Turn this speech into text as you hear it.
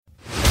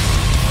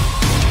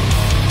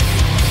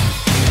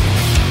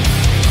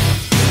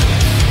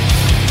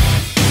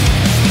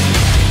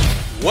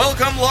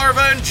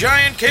and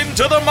Giantkin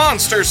to the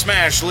Monster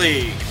Smash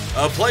League,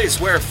 a place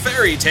where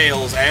fairy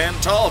tales and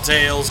tall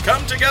tales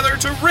come together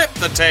to rip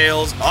the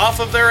tails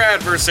off of their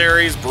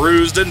adversaries'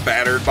 bruised and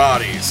battered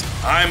bodies.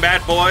 I'm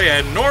Batboy,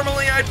 and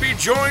normally I'd be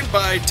joined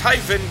by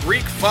Typhon,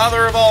 Greek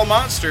father of all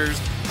monsters.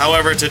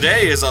 However,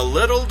 today is a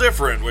little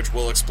different, which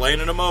we'll explain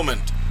in a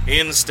moment.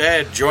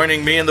 Instead,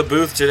 joining me in the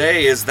booth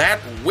today is that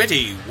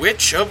witty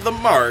witch of the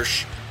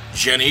marsh,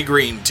 Jenny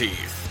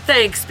Greenteeth.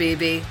 Thanks,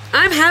 BB.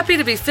 I'm happy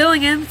to be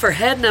filling in for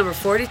head number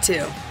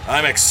 42.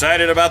 I'm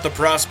excited about the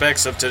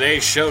prospects of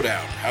today's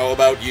showdown. How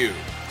about you?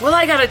 Well,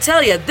 I gotta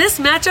tell you, this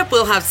matchup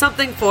will have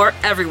something for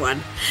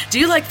everyone. Do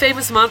you like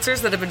famous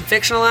monsters that have been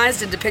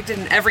fictionalized and depicted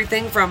in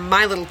everything from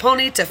My Little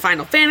Pony to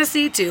Final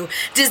Fantasy to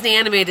Disney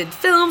animated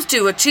films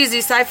to a cheesy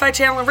Sci-Fi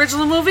Channel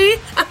original movie?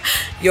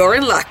 You're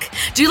in luck.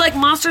 Do you like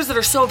monsters that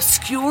are so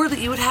obscure that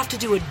you would have to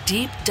do a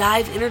deep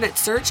dive internet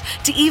search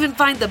to even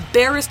find the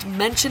barest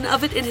mention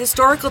of it in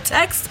historical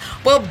texts?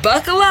 Well,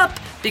 buckle up,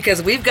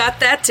 because we've got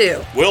that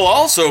too. We'll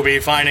also be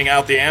finding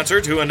out the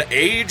answer to an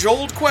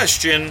age-old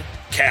question: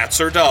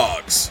 cats or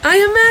dogs? I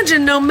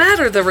imagine no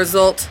matter the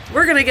result,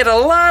 we're going to get a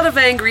lot of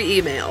angry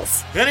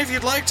emails. And if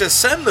you'd like to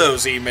send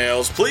those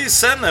emails, please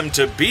send them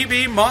to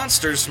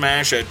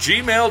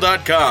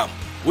bbmonstersmash@gmail.com.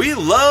 We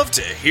love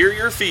to hear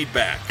your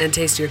feedback. And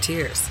taste your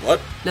tears. What?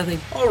 Nothing.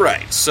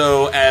 Alright,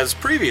 so as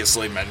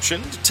previously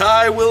mentioned,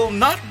 Ty will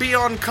not be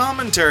on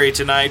commentary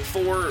tonight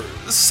for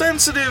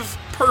sensitive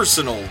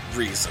personal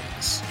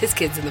reasons. His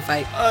kid's in the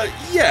fight.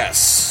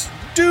 Yes.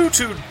 Due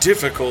to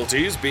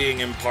difficulties being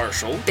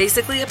impartial,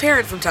 Basically a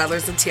parent from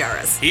Toddlers and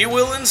Tiaras. he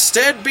will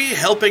instead be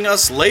helping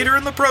us later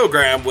in the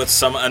program with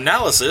some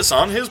analysis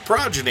on his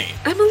progeny.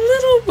 I'm a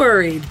little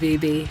worried,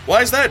 BB.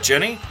 Why's that,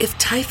 Jenny? If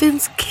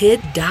Typhon's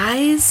kid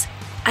dies,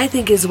 I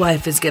think his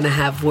wife is gonna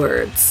have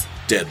words.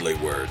 Deadly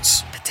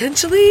words.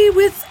 Potentially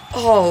with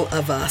all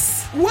of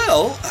us.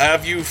 Well,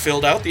 have you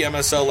filled out the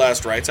MSL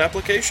Last Rites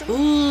application?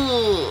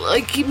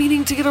 I keep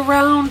meaning to get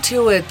around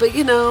to it, but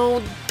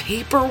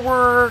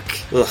paperwork.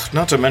 Ugh,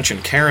 not to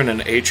mention Karen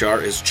in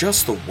HR is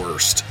just the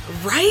worst.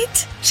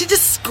 Right? She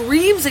just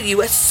screams at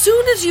you as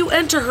soon as you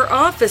enter her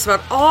office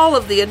about all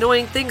of the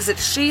annoying things that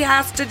she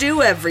has to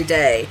do every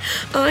day.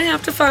 I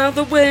have to file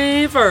the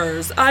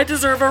waivers. I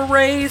deserve a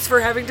raise for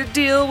having to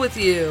deal with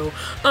you.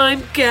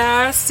 I'm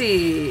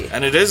gassy.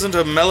 And it isn't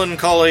a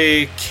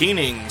melancholy,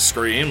 keening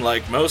scream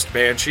like most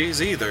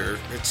banshees either.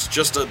 It's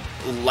just a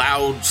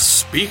loud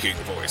speaking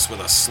voice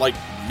with a slight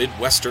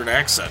Midwestern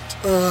accent.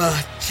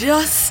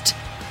 Just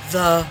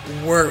the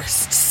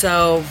worst.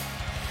 So,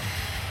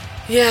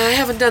 yeah, I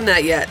haven't done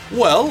that yet.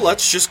 Well,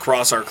 let's just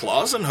cross our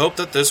claws and hope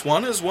that this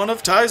one is one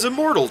of Ty's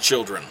immortal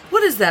children.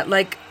 What is that,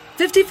 like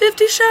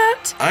 50-50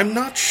 shot? I'm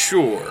not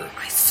sure.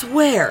 I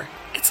swear,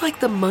 it's like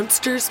the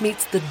Munsters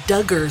meets the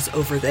Duggars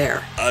over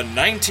there. A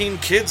 19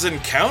 Kids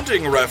and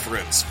Counting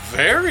reference.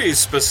 Very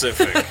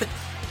specific.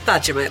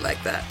 Thought you might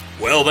like that.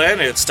 Well then,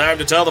 it's time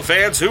to tell the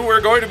fans who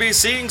we're going to be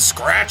seeing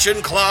scratch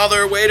and claw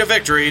their way to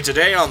victory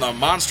today on the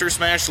Monster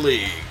Smash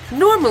League.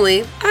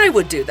 Normally, I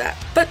would do that,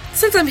 but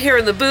since I'm here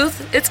in the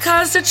booth, it's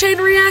caused a chain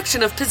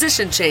reaction of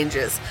position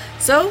changes.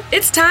 So,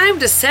 it's time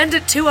to send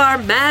it to our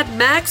Mad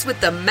Max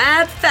with the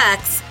mad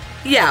facts,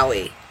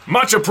 Yowie.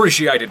 Much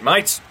appreciated,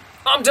 mates.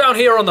 I'm down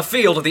here on the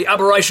field of the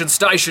Aberration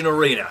Station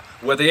Arena,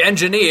 where the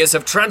engineers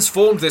have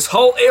transformed this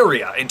whole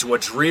area into a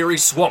dreary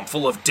swamp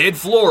full of dead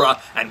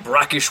flora and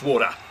brackish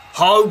water.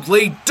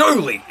 Holy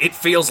dooly, it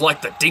feels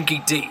like the Dinky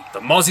D.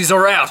 The mozzies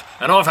are out,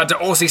 and I've had to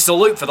Aussie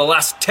salute for the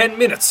last 10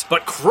 minutes,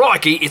 but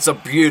crikey, it's a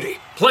beauty.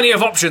 Plenty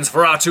of options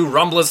for our two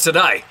rumblers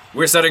today.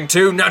 We're setting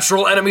two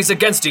natural enemies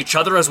against each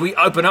other as we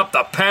open up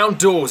the pound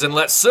doors and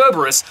let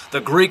Cerberus,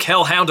 the Greek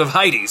hellhound of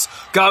Hades,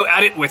 go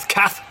at it with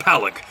Cath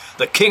Palig,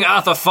 the King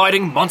Arthur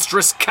fighting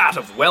monstrous cat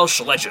of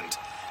Welsh legend.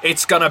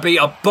 It's gonna be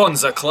a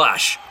bonza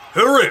clash.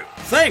 Hooroo!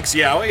 Thanks,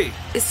 Yowie.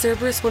 Is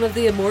Cerberus one of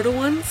the immortal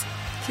ones?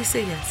 Please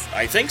say yes.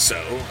 I think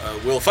so.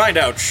 We'll find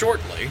out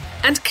shortly.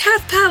 And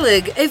Cath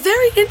Palig, a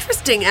very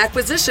interesting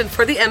acquisition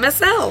for the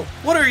MSL.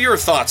 What are your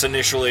thoughts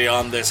initially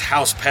on this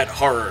house pet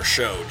horror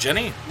show,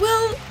 Jenny?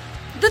 Well,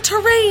 the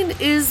terrain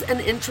is an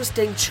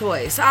interesting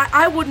choice.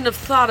 I wouldn't have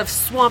thought of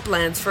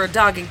swamplands for a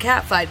dog and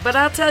cat fight, but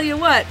I'll tell you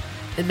what,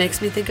 it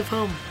makes me think of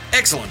home.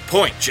 Excellent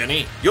point,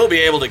 Jenny. You'll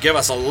be able to give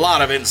us a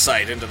lot of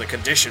insight into the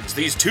conditions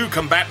these two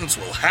combatants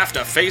will have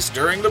to face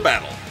during the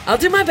battle. I'll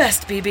do my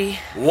best, BB.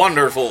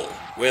 Wonderful.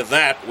 With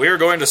that, we're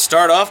going to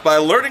start off by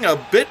learning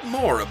a bit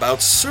more about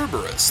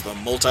Cerberus, the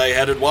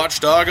multi-headed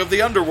watchdog of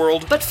the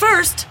underworld. But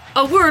first,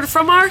 a word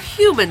from our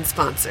human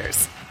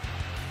sponsors.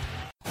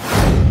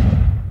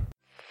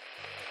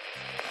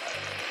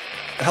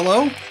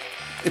 Hello?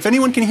 If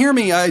anyone can hear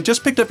me, I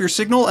just picked up your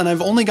signal and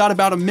I've only got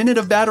about a minute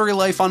of battery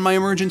life on my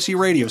emergency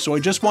radio, so I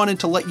just wanted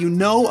to let you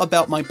know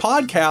about my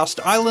podcast,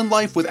 Island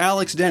Life with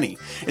Alex Denny.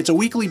 It's a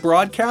weekly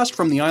broadcast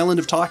from the island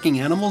of talking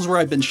animals where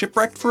I've been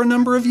shipwrecked for a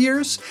number of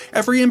years.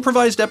 Every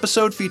improvised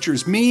episode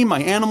features me,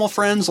 my animal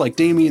friends like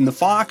Damien the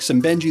fox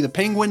and Benji the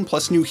penguin,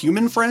 plus new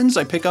human friends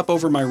I pick up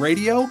over my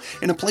radio,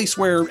 in a place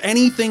where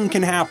anything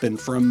can happen,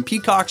 from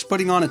peacocks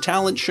putting on a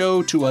talent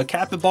show to a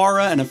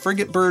capybara and a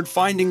frigate bird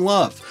finding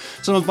love.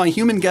 Some of my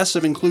human guests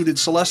have included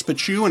Celeste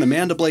Pachu and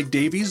Amanda Blake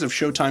Davies of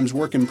Showtime's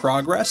Work in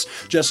Progress,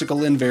 Jessica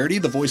Lynn Verdi,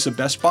 the voice of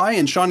Best Buy,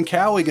 and Sean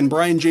Cowig and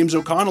Brian James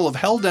O'Connell of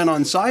Hellden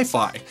on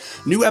Sci-Fi.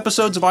 New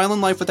episodes of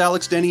Island Life with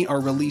Alex Denny are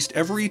released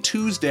every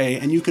Tuesday,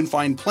 and you can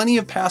find plenty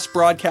of past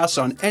broadcasts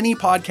on any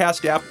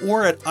podcast app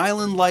or at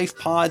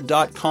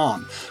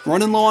islandlifepod.com.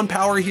 Running low on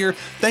power here.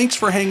 Thanks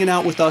for hanging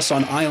out with us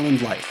on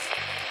Island Life.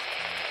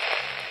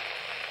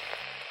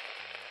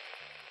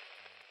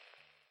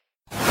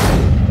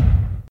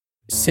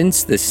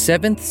 Since the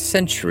 7th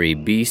century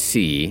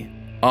BC,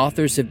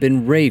 authors have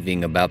been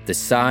raving about the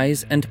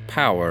size and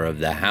power of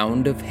the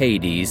Hound of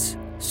Hades,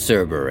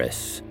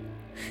 Cerberus.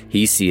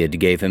 Hesiod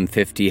gave him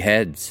 50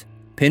 heads,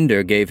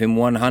 Pindar gave him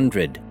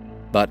 100,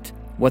 but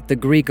what the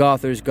Greek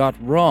authors got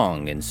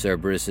wrong in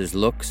Cerberus's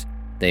looks,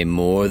 they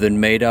more than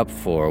made up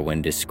for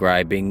when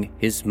describing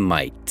his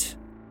might.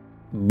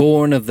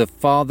 Born of the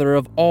father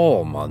of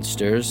all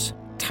monsters,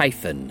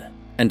 Typhon,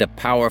 and a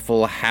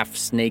powerful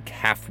half-snake,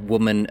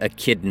 half-woman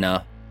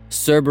Echidna,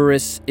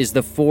 Cerberus is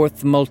the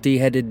 4th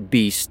multi-headed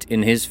beast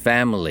in his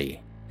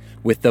family.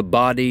 With the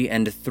body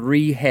and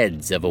 3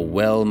 heads of a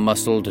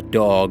well-muscled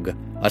dog,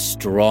 a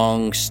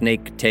strong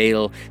snake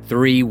tail,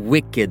 3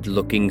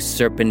 wicked-looking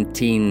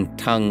serpentine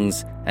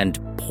tongues, and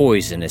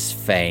poisonous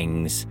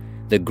fangs,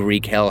 the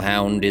Greek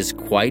hellhound is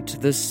quite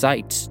the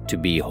sight to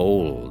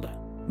behold.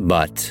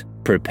 But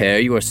prepare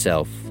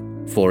yourself,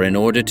 for in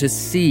order to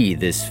see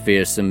this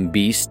fearsome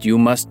beast, you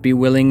must be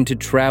willing to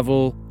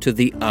travel to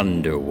the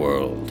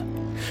underworld.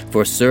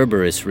 For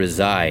Cerberus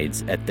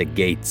resides at the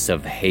gates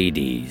of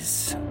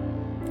Hades.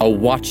 A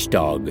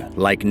watchdog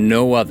like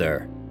no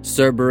other,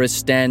 Cerberus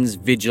stands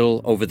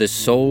vigil over the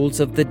souls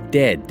of the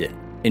dead,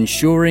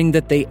 ensuring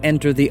that they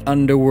enter the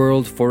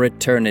underworld for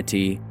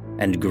eternity,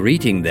 and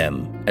greeting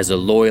them as a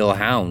loyal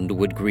hound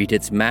would greet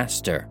its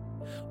master.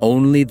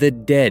 Only the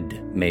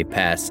dead may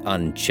pass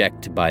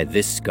unchecked by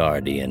this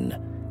guardian,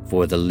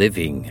 for the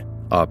living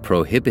are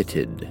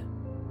prohibited.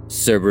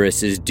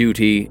 Cerberus's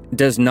duty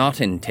does not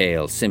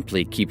entail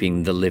simply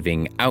keeping the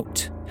living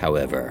out,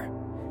 however.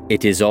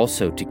 It is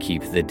also to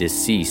keep the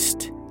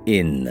deceased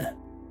in.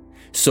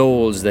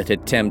 Souls that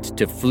attempt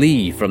to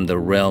flee from the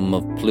realm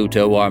of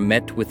Pluto are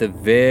met with a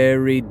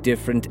very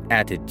different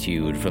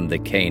attitude from the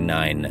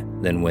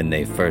canine than when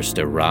they first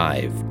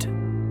arrived.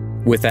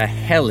 With a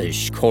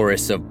hellish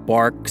chorus of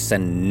barks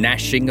and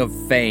gnashing of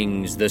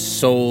fangs, the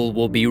soul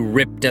will be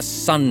ripped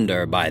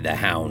asunder by the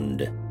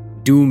hound,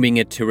 dooming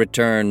it to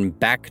return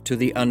back to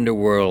the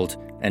underworld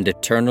and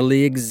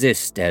eternally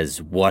exist as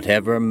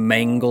whatever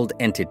mangled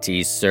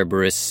entity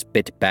Cerberus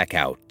spit back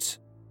out.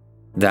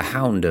 The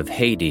Hound of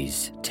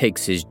Hades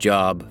takes his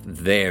job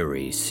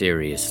very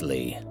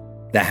seriously.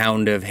 The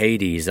Hound of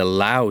Hades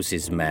allows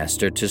his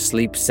master to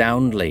sleep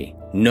soundly,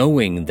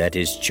 knowing that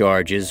his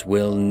charges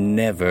will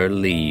never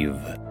leave.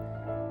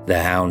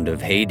 The Hound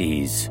of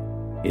Hades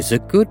is a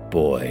good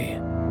boy.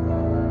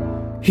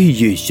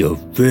 He is a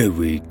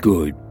very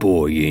good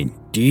boy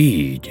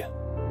indeed.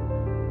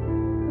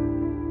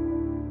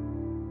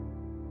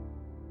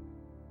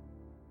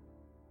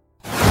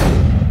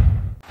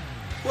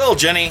 Well,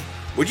 Jenny,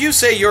 would you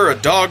say you're a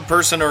dog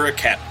person or a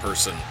cat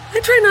person? I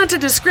try not to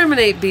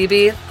discriminate,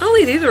 BB. I'll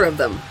eat either of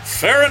them.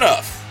 Fair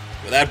enough.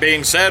 With that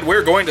being said,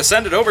 we're going to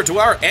send it over to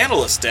our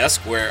analyst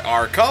desk where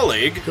our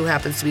colleague, Who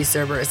happens to be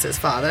Cerberus's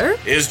father,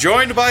 is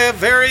joined by a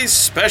very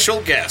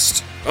special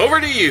guest. Over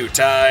to you,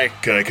 Ty.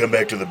 Can I come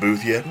back to the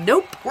booth yet?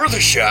 Nope. Worth a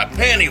shot.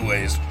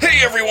 Anyways,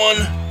 hey everyone,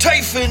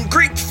 Typhon,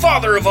 Greek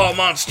father of all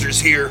monsters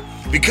here.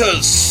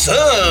 Because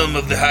some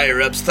of the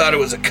higher-ups thought it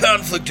was a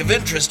conflict of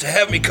interest to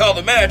have me call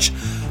the match,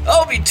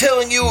 I'll be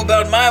telling you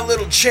about my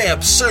little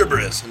champ,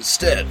 Cerberus,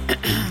 instead.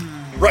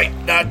 Right,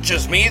 not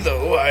just me,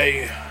 though.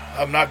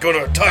 I'm not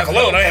going to talk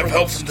alone. I have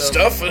help from the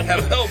stuff.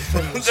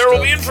 There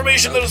will be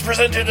information that is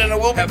presented, and it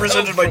will be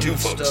presented by 2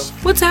 folks.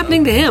 What's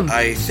happening to him?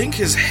 I think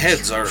his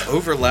heads are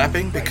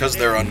overlapping because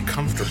they're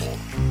uncomfortable.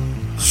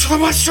 So the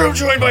monster I'm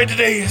joined by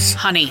today is...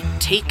 Honey,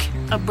 take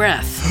a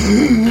breath.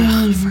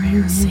 Ugh, for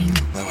heaven's sake.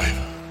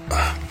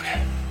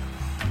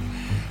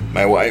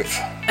 My wife.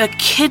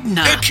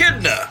 Echidna.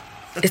 Echidna!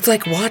 It's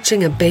like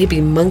watching a baby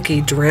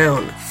monkey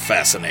drown.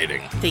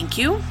 Fascinating. Thank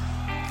you,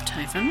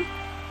 Typhon.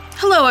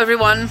 Hello,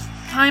 everyone.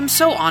 I'm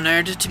so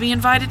honored to be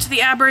invited to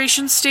the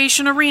Aberration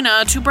Station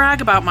Arena to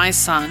brag about my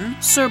son,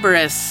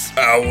 Cerberus.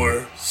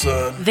 Our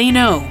son. They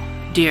know,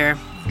 dear.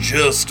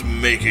 Just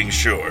making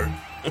sure.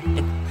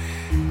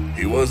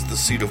 He was the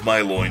seat of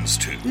my loins,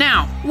 too.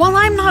 Now, while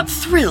I'm not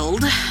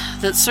thrilled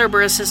that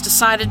Cerberus has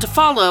decided to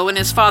follow in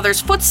his father's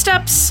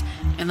footsteps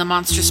in the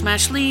Monster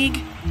Smash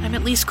League, I'm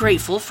at least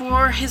grateful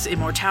for his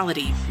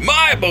immortality.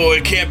 My boy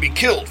can't be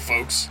killed,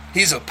 folks.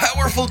 He's a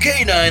powerful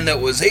canine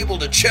that was able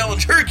to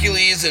challenge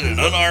Hercules in an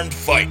unarmed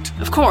fight.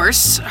 Of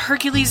course,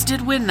 Hercules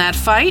did win that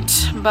fight,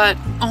 but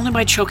only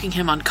by choking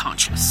him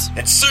unconscious.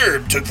 And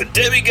Cerb took the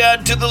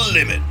demigod to the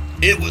limit.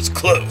 It was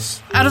close.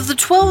 Out of the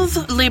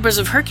 12 labors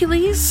of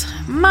Hercules,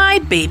 my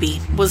baby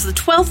was the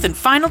 12th and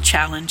final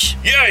challenge.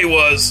 Yeah, he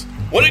was.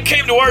 When it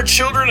came to our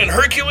children and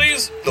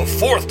Hercules, the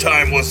 4th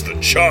time was the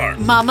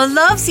charm. Mama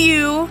loves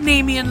you,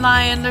 Nemean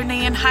Lion,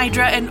 Lernaean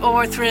Hydra, and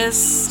Orthrus.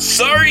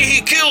 Sorry he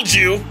killed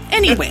you.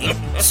 Anyway,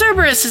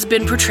 Cerberus has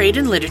been portrayed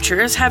in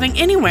literature as having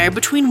anywhere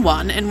between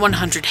 1 and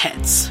 100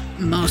 heads.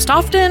 Most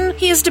often,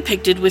 he is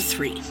depicted with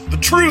 3. The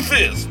truth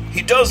is,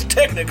 he does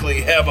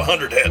technically have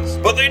 100 heads,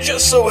 but they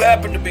just so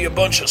happen to be a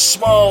bunch of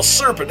small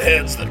serpent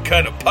heads that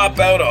kind of pop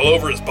out all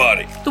over his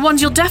body. The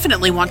ones you'll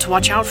definitely want to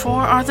watch out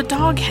for are the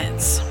dog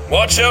heads.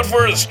 Watch out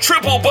for his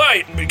triple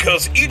bite,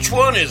 because each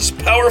one is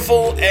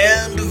powerful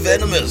and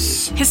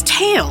venomous. His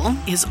tail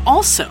is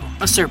also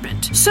a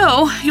serpent,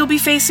 so you'll be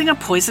facing a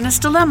poisonous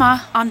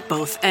dilemma on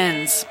both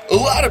ends. A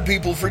lot of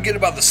people forget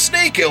about the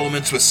snake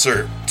elements with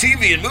Cerb.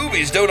 TV and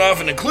movies don't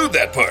often include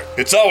that part.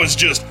 It's always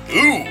just,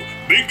 ooh,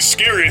 big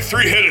scary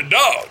 3-headed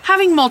dog.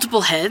 Having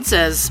multiple heads,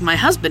 as my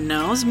husband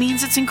knows,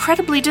 means it's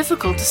incredibly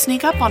difficult to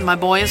sneak up on my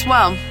boy as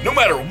well. No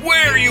matter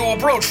where you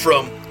approach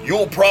from,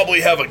 you'll probably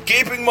have a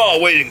gaping maw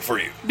waiting for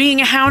you. Being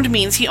a hound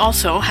means he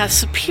also has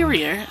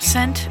superior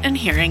scent and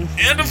hearing.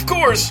 And of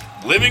course,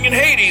 living in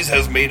Hades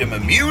has made him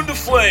immune to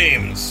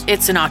flames.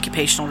 It's an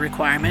occupational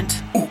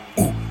requirement. Ooh,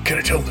 can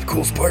I tell him the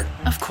coolest part?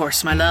 Of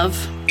course, my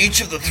love.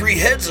 Each of the 3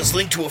 heads is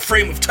linked to a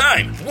frame of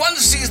time. One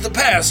sees the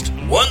past,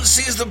 one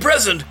sees the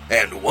present,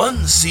 and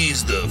one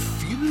sees the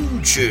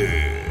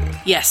future.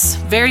 Yes,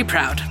 very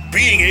proud.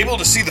 Being able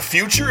to see the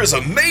future is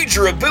a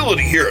major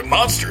ability here at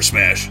Monster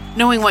Smash.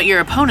 Knowing what your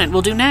opponent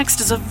will do next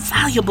is a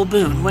valuable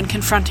boon when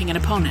confronting an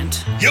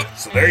opponent. Yep,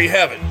 so there you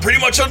have it. Pretty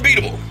much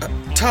unbeatable.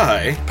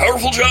 Ty.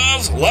 Powerful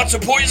jaws, lots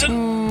of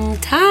poison.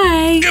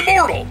 Ty.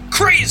 Immortal.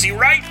 Crazy,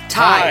 right?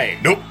 Ty.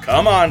 Nope.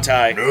 Come on,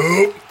 Ty.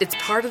 Nope. It's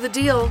part of the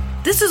deal.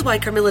 This is why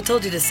Carmilla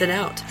told you to sit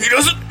out. He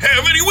doesn't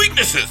have any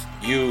weaknesses.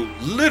 You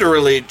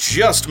literally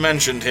just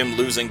mentioned him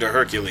losing to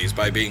Hercules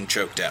by being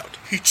choked out.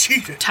 He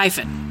cheated.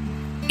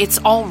 Typhon, it's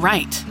all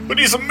right. But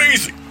he's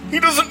amazing. He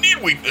doesn't need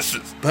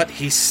weaknesses. But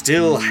he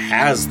still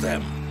has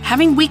them.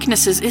 Having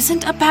weaknesses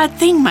isn't a bad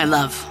thing, my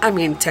love. I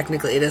mean,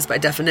 technically it is by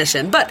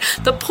definition, but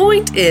the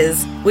point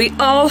is, we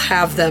all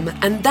have them,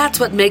 and that's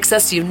what makes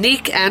us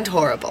unique and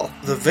horrible.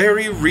 The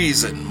very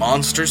reason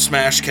Monster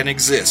Smash can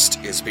exist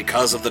is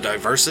because of the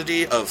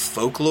diversity of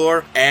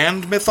folklore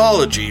and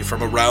mythology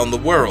from around the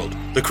world,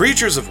 the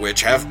creatures of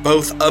which have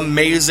both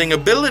amazing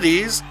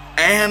abilities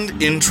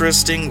and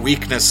interesting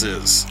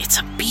weaknesses. It's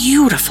a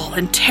beautiful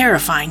and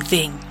terrifying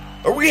thing.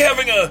 Are we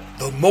having a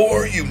the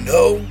more you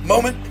know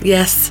moment?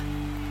 Yes.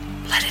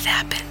 Let it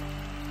happen.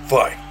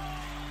 Fine.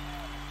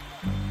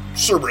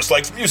 Cerberus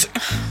likes music.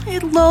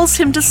 It lulls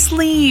him to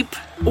sleep.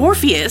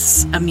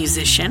 Orpheus, a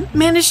musician,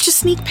 managed to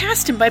sneak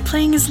past him by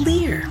playing his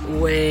lyre.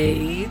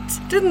 Wait,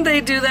 didn't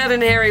they do that in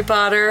Harry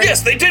Potter?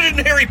 Yes, they did it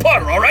in Harry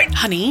Potter, all right?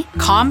 Honey,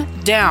 calm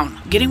down.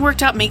 Getting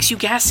worked up makes you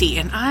gassy,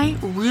 and I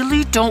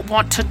really don't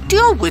want to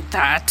deal with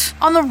that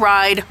on the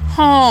ride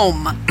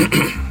home.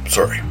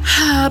 Sorry.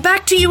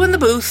 Back to you in the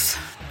booth.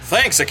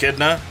 Thanks,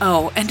 Echidna.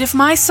 Oh, and if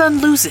my son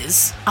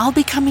loses, I'll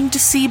be coming to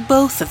see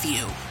both of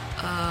you.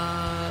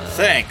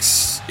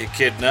 Thanks,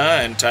 Echidna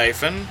and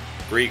Typhon,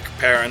 Greek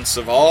parents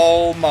of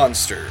all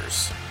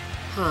monsters.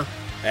 Huh.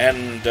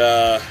 And,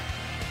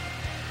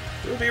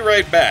 we'll be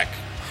right back.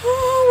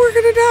 Oh, we're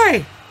gonna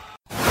die.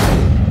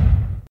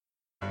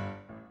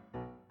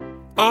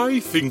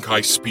 I think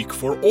I speak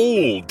for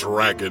all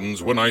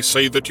dragons when I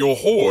say that your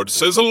horde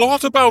says a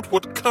lot about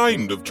what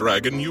kind of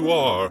dragon you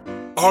are.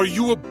 Are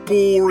you a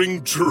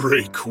boring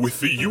drake with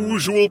the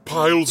usual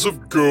piles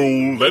of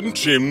gold and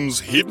gems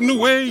hidden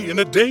away in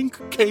a dank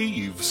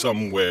cave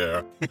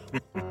somewhere?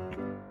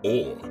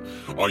 Or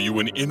are you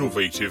an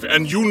innovative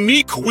and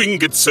unique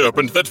winged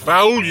serpent that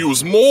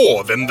values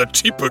more than the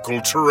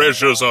typical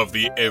treasures of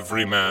the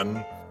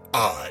everyman?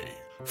 I,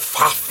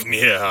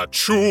 Fafnir,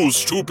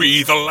 choose to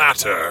be the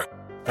latter.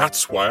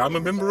 That's why I'm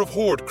a member of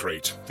Horde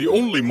Crate, the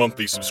only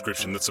monthly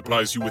subscription that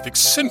supplies you with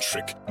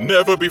eccentric,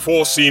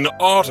 never-before-seen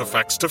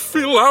artifacts to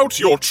fill out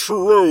your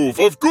trove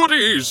of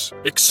goodies.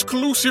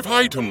 Exclusive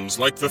items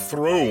like the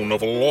throne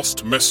of a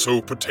lost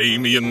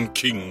Mesopotamian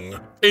king,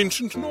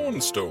 ancient Norn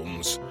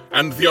stones,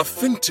 and the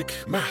authentic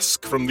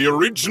mask from the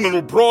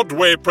original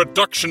Broadway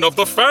production of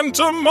The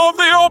Phantom of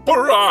the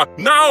Opera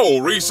now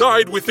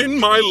reside within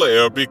my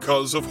lair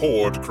because of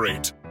Horde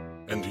Crate.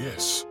 And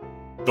yes,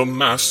 the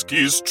mask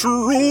is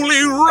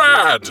truly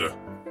rad!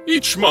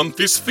 Each month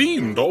is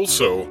themed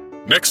also.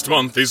 Next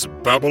month is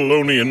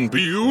Babylonian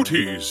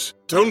Beauties.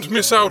 Don't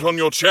miss out on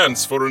your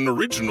chance for an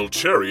original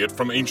chariot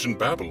from ancient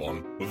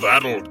Babylon.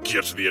 That'll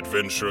get the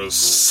adventurers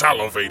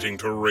salivating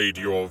to raid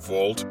your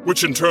vault,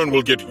 which in turn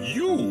will get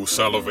you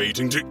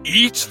salivating to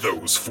eat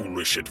those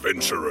foolish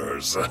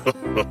adventurers.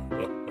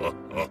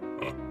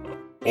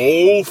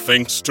 All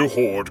thanks to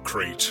Horde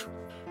Crate.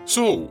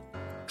 So,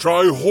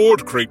 try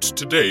Horde Crate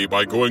today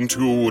by going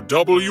to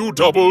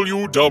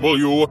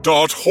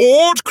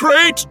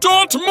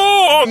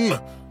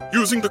www.hordecrate.mon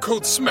using the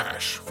code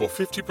SMASH for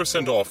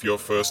 50% off your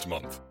first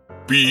month.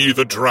 Be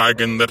the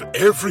dragon that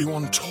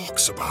everyone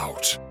talks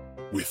about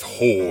with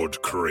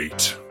Horde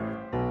Crate.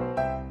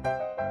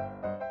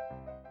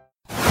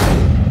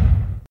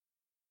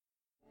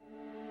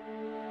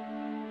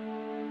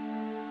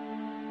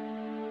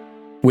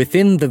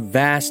 Within the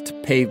vast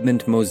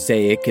pavement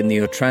mosaic in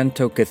the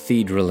Otranto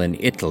Cathedral in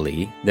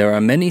Italy, there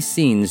are many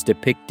scenes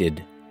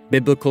depicted.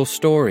 Biblical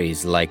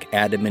stories like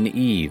Adam and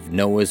Eve,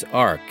 Noah's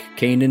Ark,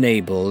 Cain and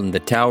Abel, and the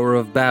Tower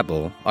of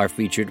Babel are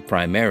featured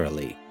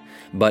primarily.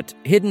 But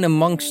hidden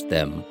amongst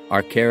them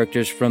are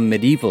characters from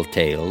medieval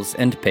tales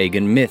and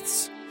pagan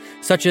myths,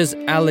 such as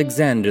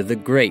Alexander the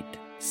Great,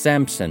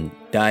 Samson,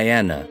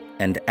 Diana,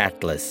 and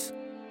Atlas.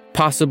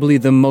 Possibly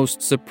the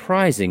most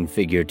surprising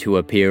figure to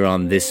appear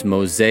on this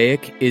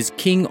mosaic is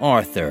King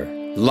Arthur,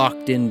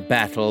 locked in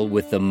battle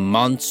with the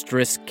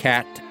monstrous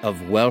cat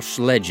of Welsh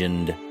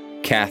legend,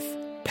 Cath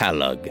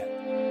Palug.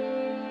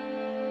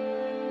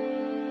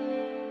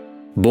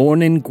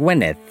 Born in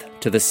Gwynedd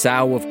to the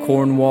sow of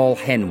Cornwall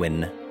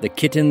Henwyn, the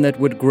kitten that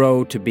would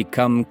grow to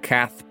become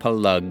Cath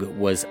Palug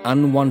was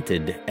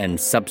unwanted and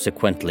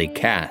subsequently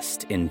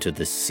cast into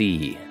the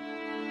sea.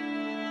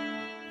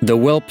 The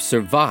whelp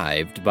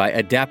survived by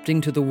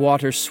adapting to the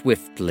water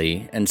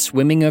swiftly and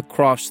swimming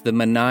across the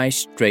Menai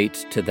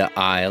Strait to the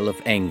Isle of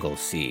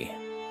Anglesey.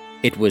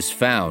 It was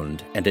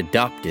found and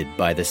adopted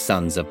by the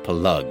sons of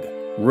Palug,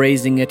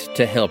 raising it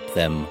to help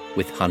them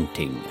with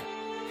hunting.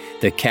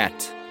 The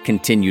cat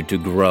continued to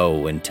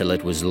grow until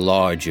it was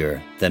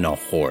larger than a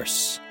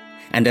horse,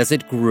 and as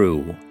it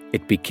grew,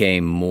 it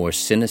became more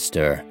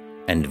sinister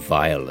and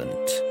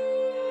violent.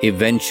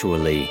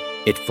 Eventually,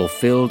 it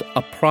fulfilled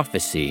a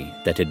prophecy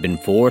that had been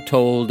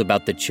foretold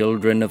about the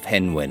children of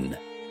Henwyn.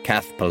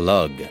 Cath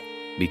Palug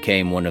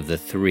became one of the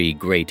 3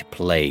 great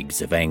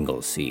plagues of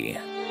Anglesey.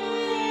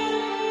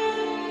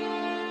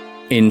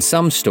 In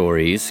some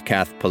stories,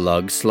 Cath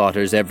Palug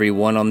slaughters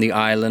everyone on the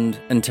island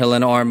until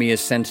an army is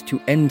sent to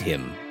end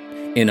him.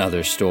 In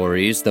other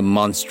stories, the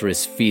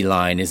monstrous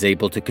feline is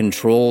able to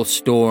control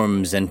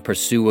storms and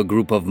pursue a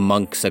group of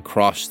monks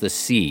across the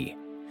sea.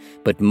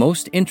 But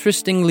most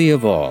interestingly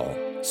of all,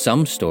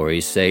 some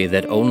stories say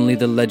that only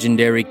the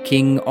legendary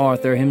King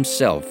Arthur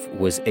himself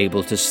was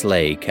able to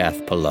slay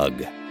Cath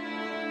Palug.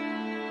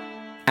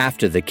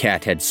 After the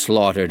cat had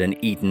slaughtered and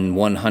eaten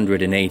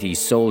 180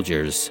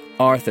 soldiers,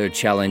 Arthur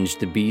challenged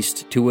the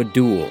beast to a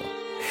duel.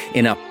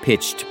 In a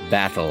pitched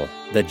battle,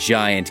 the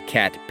giant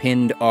cat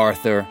pinned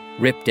Arthur,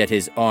 ripped at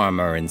his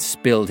armor, and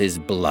spilled his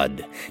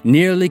blood,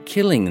 nearly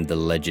killing the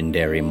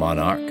legendary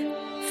monarch.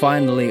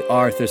 Finally,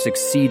 Arthur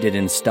succeeded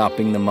in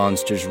stopping the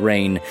monster's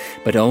reign,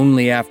 but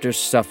only after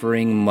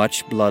suffering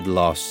much blood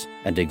loss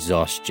and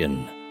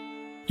exhaustion.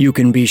 You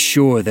can be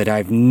sure that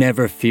I've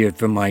never feared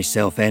for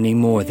myself any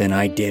more than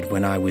I did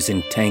when I was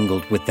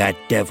entangled with that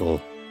devil,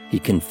 he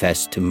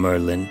confessed to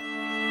Merlin.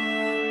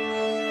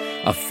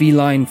 A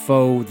feline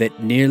foe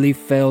that nearly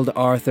felled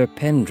Arthur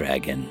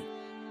Pendragon.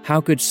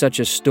 How could such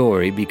a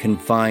story be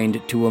confined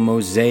to a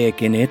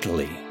mosaic in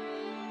Italy?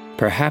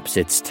 Perhaps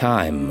it's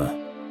time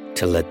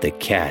to let the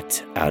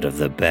cat out of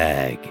the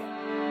bag.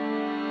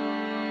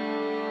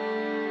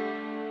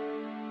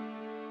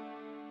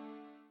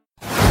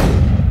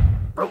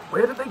 But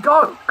where did they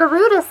go?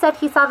 Garuda said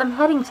he saw them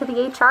heading to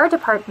the HR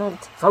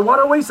department. So what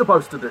are we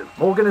supposed to do?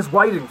 Morgan is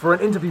waiting for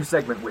an interview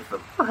segment with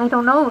them. I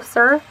don't know,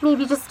 sir.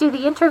 Maybe just do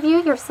the interview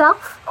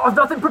yourself? I've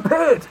nothing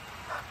prepared.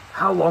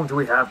 How long do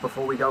we have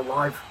before we go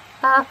live?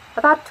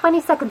 About 20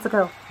 seconds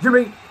ago. You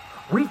mean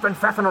we've been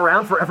faffing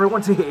around for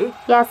everyone to hear?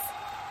 Yes.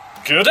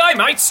 G'day,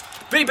 mates!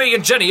 BB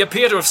and Jenny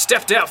appear to have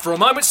stepped out for a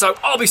moment, so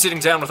I'll be sitting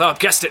down with our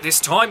guest at this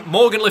time,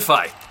 Morgan Le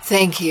Fay.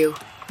 Thank you,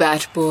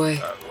 Bat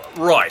Boy.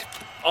 Right,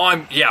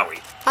 I'm Yowie.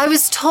 I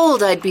was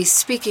told I'd be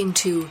speaking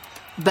to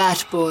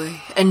Bat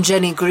Boy and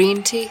Jenny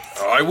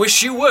Greenteeth. I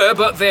wish you were,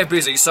 but they're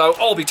busy, so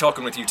I'll be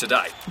talking with you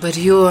today. But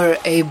you're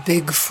a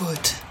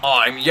Bigfoot.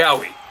 I'm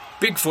Yowie.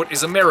 Bigfoot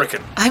is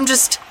American. I'm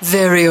just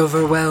very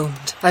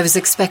overwhelmed. I was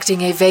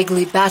expecting a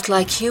vaguely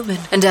bat-like human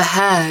and a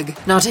hag,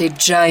 not a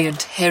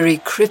giant, hairy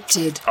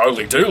cryptid.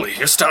 Holy dooly,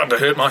 you're starting to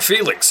hurt my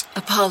feelings.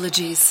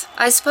 Apologies.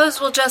 I suppose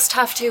we'll just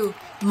have to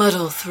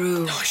muddle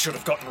through. I should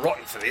have gotten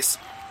rotten for this.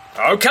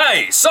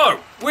 Okay,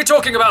 so, we're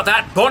talking about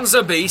that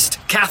bonza beast,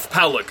 Cath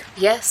Palug.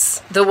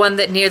 Yes, the one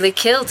that nearly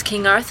killed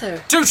King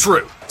Arthur. Too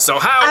true. So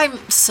how... I'm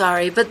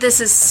sorry, but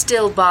this is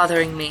still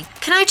bothering me.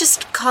 Can I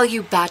just call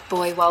you Bat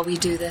Boy while we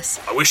do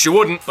this? I wish you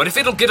wouldn't, but if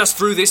it'll get us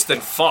through this,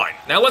 then fine.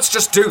 Now let's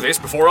just do this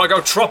before I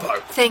go troppo.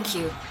 Thank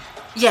you.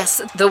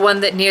 Yes, the one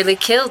that nearly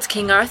killed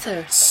King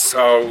Arthur.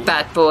 So,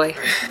 Bat Boy.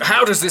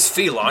 how does this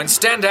feline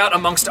stand out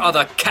amongst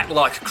other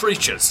cat-like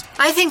creatures?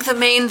 I think the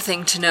main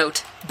thing to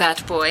note,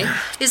 Bat Boy,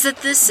 is that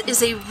this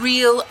is a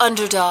real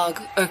underdog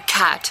or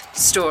cat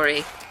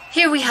story.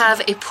 Here we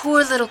have a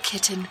poor little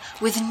kitten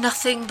with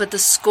nothing but the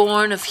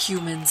scorn of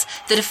humans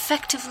that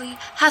effectively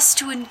has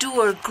to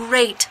endure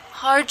great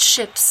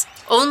hardships.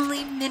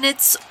 Only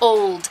minutes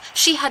old,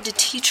 she had to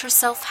teach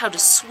herself how to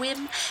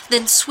swim,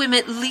 then swim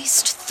at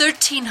least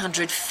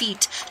 1,300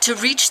 feet to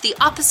reach the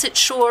opposite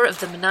shore of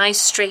the Menai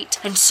Strait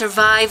and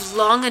survive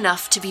long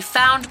enough to be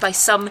found by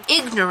some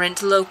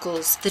ignorant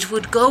locals that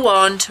would go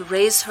on to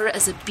raise her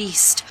as a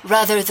beast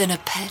rather than a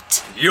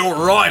pet. You're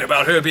right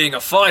about her being a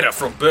fighter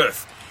from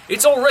birth.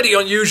 It's already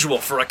unusual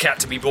for a cat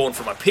to be born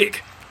from a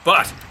pig,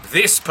 but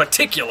this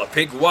particular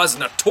pig was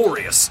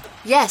notorious.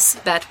 Yes,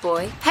 Bat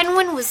Boy.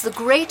 Henwen was the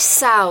great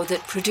sow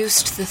that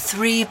produced the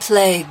 3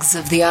 plagues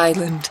of the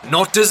island.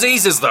 Not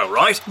diseases though,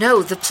 right?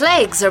 No, the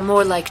plagues are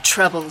more like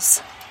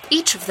troubles.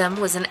 Each of them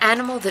was an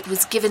animal that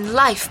was given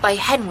life by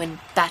Henwen,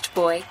 Bat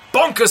Boy.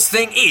 Bonkers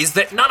thing is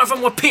that none of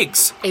them were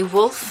pigs. A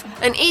wolf,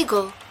 an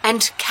eagle,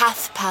 and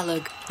Cath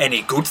Palug.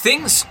 Any good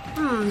things?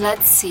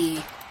 Let's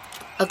see.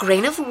 A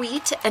grain of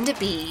wheat and a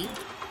bee,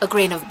 a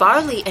grain of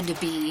barley and a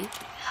bee,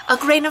 a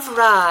grain of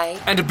rye.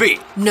 And a bee?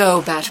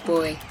 No, Bat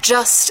Boy,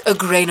 just a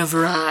grain of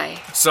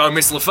rye. So,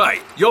 Miss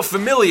LeFay, you're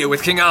familiar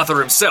with King Arthur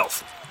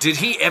himself. Did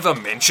he ever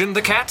mention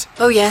the cat?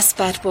 Oh yes,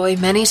 Bat Boy,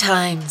 many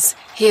times.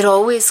 He had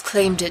always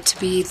claimed it to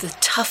be the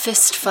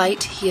toughest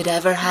fight he had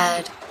ever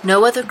had.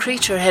 No other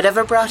creature had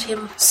ever brought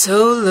him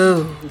so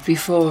low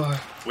before.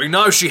 We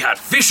know she had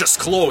vicious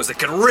claws that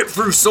could rip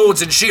through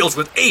swords and shields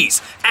with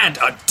ease, and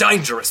a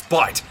dangerous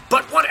bite.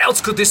 But what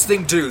else could this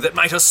thing do that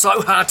made her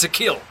so hard to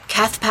kill?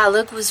 Cath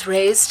Palug was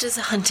raised as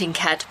a hunting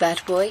cat,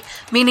 Bat Boy,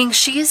 meaning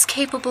she is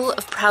capable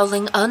of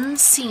prowling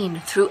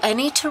unseen through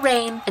any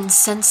terrain and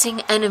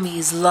sensing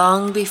enemies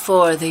long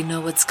before they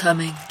know what's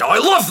coming. I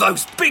love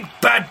those big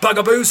bad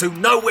bugaboos who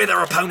know where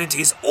their opponent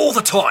is all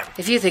the time.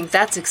 If you think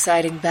that's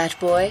exciting, Bat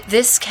Boy,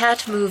 this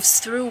cat moves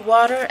through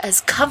water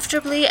as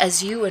comfortably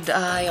as you and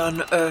I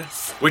on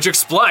Earth. Which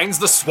explains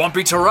the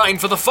swampy terrain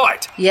for the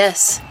fight.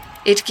 Yes.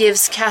 It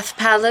gives Cath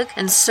Palug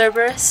and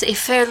Cerberus a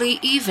fairly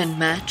even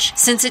match,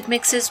 since it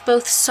mixes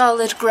both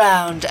solid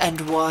ground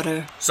and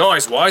water.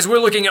 Size-wise, we're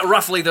looking at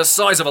roughly the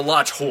size of a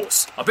large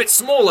horse. A bit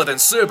smaller than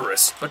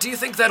Cerberus, but do you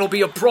think that'll be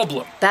a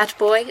problem? Bat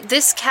Boy,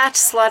 this cat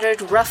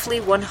slaughtered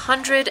roughly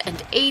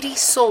 180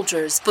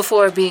 soldiers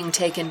before being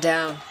taken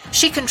down.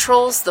 She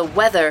controls the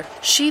weather.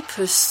 She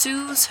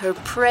pursues her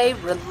prey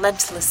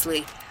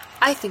relentlessly.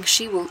 I think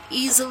she will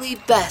easily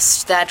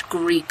best that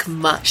Greek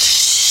mutt.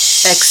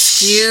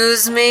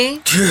 Excuse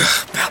me?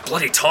 About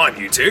bloody time,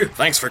 you two.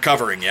 Thanks for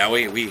covering,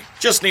 Yowie. We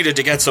just needed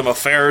to get some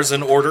affairs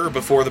in order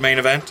before the main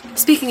event.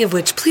 Speaking of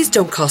which, please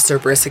don't call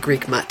Cerberus a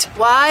Greek mutt.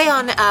 Why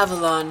on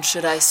Avalon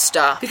should I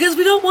stop? Because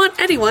we don't want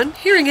anyone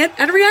hearing it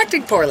and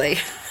reacting poorly.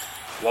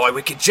 Why,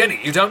 Wicked Jenny,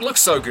 you don't look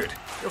so good.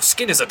 Your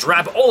skin is a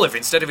drab olive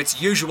instead of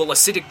its usual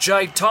acidic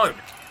jade tone.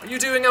 Are you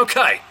doing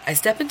okay? I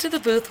step into the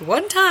booth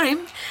one time,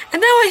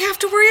 and now I have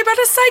to worry about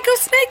a psycho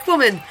snake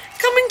woman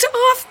coming to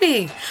off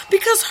me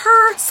because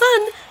her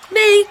son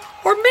may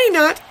or may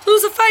not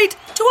lose a fight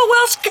to a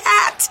Welsh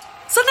cat.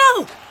 So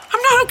no,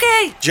 I'm not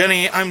okay.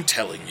 Jenny, I'm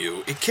telling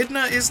you,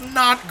 Echidna is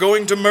not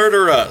going to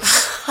murder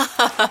us.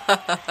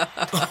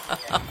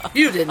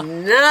 You did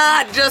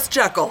not just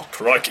chuckle.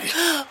 Crikey.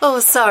 Oh,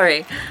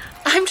 sorry.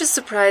 I'm just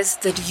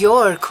surprised that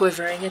you're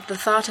quivering at the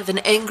thought of an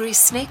angry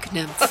snake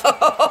nymph.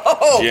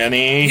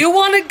 Jenny. You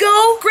want to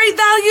go, great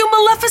value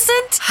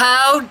Maleficent?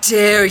 How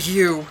dare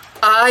you?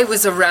 I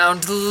was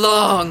around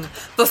long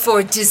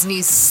before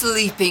Disney's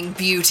Sleeping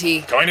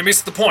Beauty. Kinda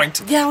missed the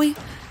point. Yowie,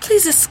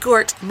 please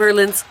escort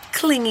Merlin's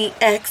clingy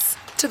ex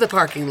to the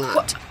parking lot.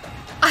 What?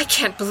 I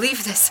can't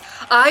believe this.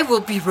 I will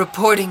be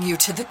reporting you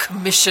to the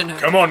commissioner.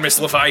 Come on, Miss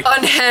LeFay.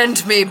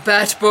 Unhand me,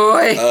 Bat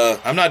Boy.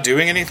 I'm not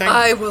doing anything?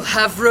 I will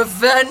have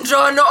revenge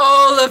on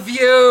all of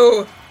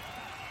you.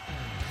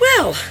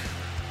 Well,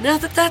 now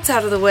that that's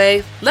out of the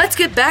way, let's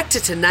get back to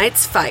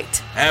tonight's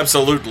fight.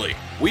 Absolutely.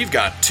 We've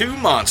got two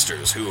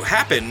monsters who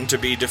happen to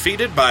be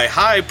defeated by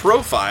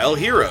high-profile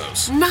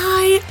heroes.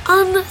 Nigh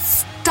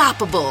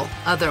unstoppable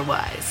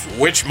otherwise.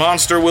 Which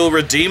monster will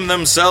redeem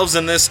themselves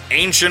in this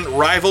ancient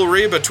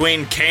rivalry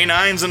between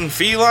canines and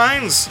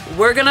felines?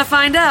 We're gonna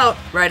find out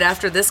right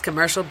after this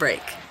commercial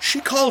break. She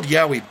called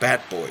Yowie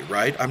Batboy,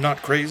 right? I'm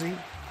not crazy?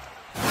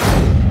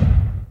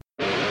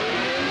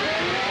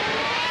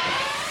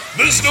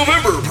 This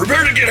November,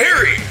 prepare to get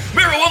hairy!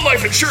 Mara One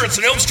Life Insurance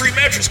and Elm Street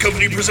Mattress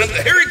Company present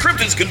the Hairy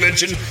Cryptids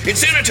Convention in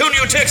San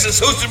Antonio, Texas,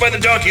 hosted by the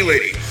Donkey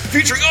Lady,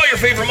 featuring all your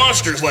favorite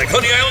monsters like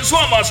Honey Island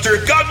Swamp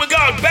Monster, Gog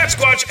Magog, Bat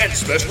Squatch, and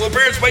special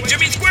appearance by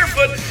Jimmy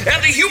Squarefoot and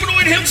the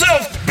humanoid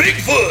himself,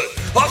 Bigfoot!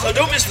 Also,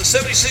 don't miss the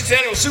 76th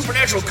Annual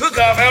Supernatural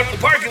Cook-Off out in the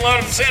parking lot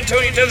of the San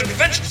Antonio Desert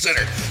Convention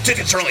Center.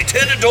 Tickets are only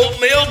 10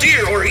 adult male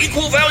deer or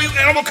equal-value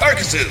animal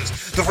carcasses.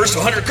 The first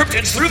 100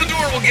 cryptids through the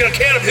door will get a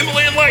can of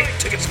Himalayan Light.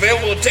 Tickets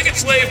available at Ticket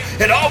Slave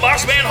and all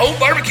Bossman Home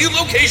Barbecue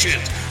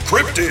locations.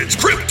 Cryptids,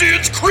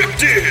 cryptids,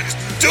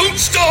 cryptids! Don't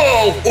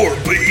stall or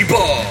be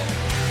ball!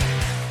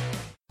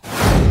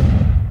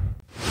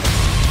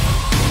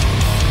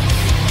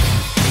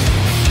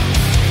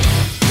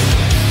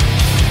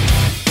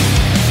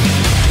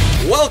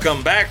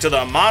 Welcome back to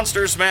the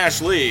Monster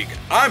Smash League.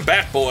 I'm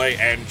Batboy,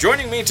 and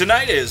joining me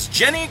tonight is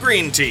Jenny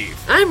Greenteeth.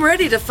 I'm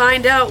ready to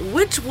find out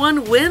which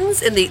one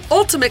wins in the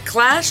ultimate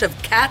clash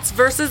of cats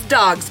versus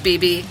dogs,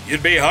 BB.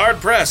 You'd be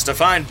hard-pressed to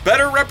find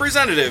better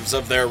representatives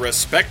of their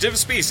respective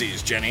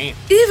species, Jenny.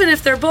 Even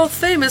if they're both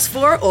famous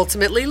for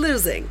ultimately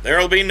losing.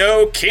 There'll be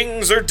no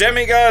kings or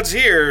demigods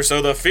here,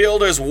 so the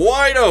field is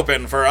wide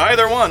open for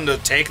either one to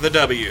take the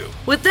W.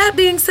 With that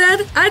being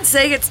said, I'd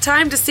say it's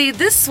time to see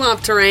this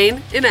swamp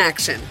terrain in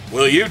action.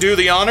 Will you do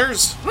the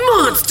honors?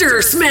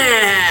 Monster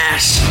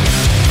Smash!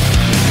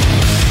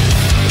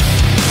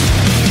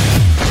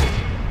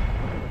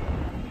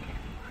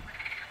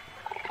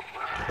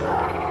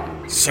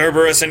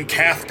 Cerberus and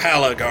Cath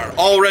Palag are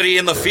already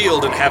in the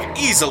field and have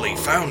easily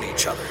found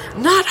each other.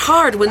 Not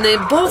hard when they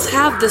both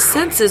have the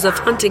senses of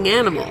hunting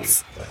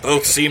animals.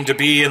 Both seem to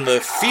be in the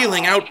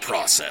feeling out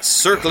process,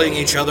 circling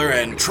each other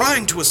and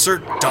trying to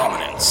assert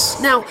dominance.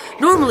 Now,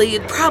 normally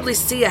you'd probably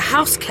see a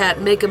house cat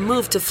make a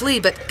move to flee,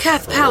 but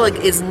Cath Palag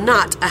is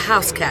not a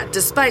house cat,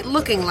 despite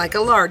looking like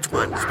a large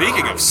one.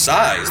 Speaking of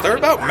size, they're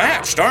about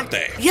matched, aren't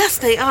they? Yes,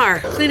 they are.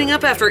 Cleaning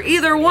up after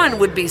either one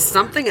would be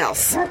something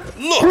else.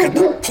 Look at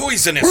the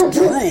poisonous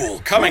drool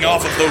coming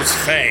off of those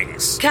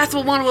fangs. Cath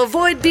will want to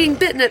avoid being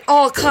bitten at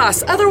all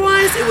costs,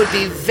 otherwise it would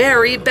be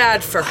very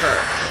bad for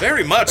her.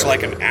 Very much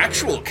like an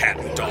actual cat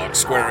and dog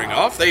squaring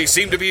off, they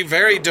seem to be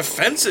very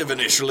defensive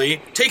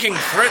initially, taking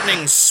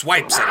threatening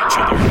swipes at each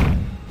other.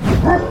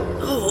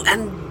 Oh,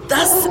 and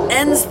thus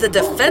ends the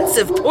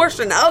defensive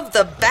portion of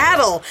the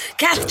battle.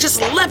 Cath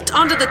just leapt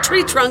onto the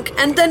tree trunk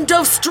and then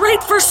dove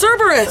straight for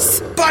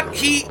Cerberus. But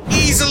he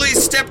easily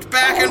stepped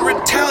back and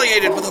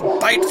retaliated with a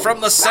bite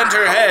from the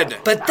center head.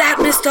 But that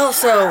missed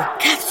also.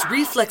 Cath's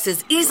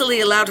reflexes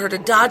easily allowed her to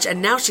dodge,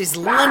 and now she's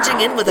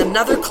lunging in with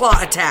another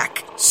claw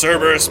attack.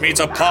 Cerberus meets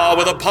a paw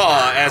with a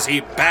paw as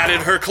he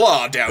batted her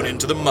claw down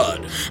into the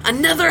mud.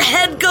 Another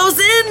head goes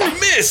in.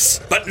 Miss!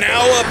 But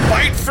now a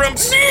bite from...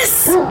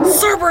 Miss!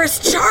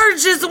 Cerberus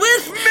charges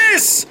with...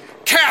 Miss!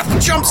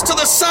 Cath jumps to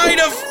the side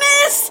of...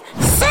 Miss!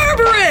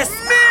 Cerberus!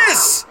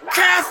 Miss!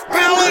 Cath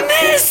Palag!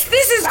 Miss!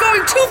 This is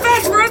going too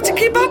fast for us to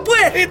keep up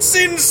with! It's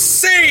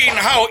insane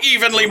how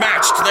evenly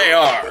matched they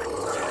are!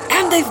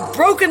 And they've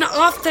broken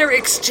off their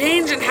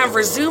exchange and have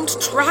resumed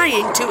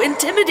trying to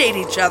intimidate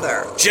each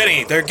other.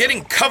 Jenny, they're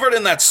getting covered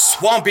in that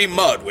swampy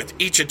mud with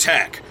each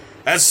attack.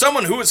 As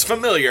someone who is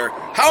familiar,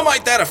 how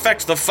might that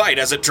affect the fight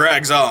as it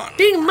drags on?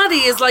 Being muddy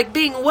is like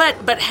being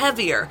wet, but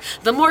heavier.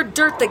 The more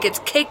dirt that gets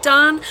caked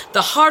on,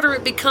 the harder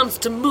it becomes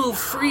to move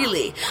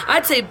freely.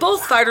 I'd say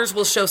both fighters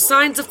will show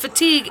signs of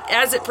fatigue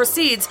as it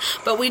proceeds,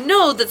 but we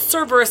know that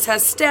Cerberus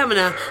has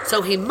stamina,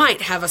 so he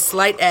might have a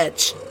slight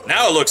edge.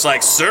 Now it looks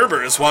like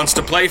Cerberus wants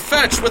to play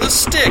fetch with a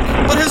stick,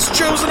 but has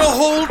chosen a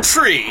whole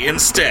tree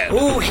instead.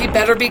 Ooh, he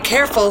better be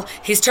careful.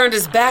 He's turned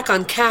his back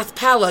on Cath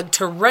Palag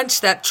to wrench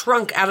that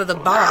trunk out of the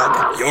bog.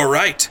 You're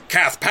right.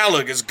 Cath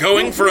Palag is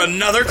going for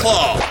another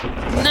claw.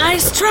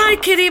 Nice try,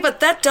 kitty, but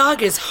that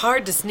dog is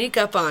hard to sneak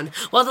up on.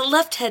 While the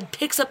left head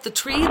picks up the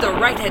tree, the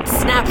right head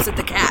snaps at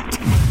the cat.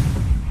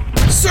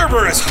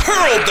 Cerberus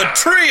hurled the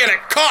tree and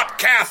it caught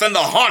Cath in the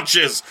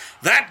haunches.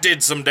 That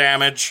did some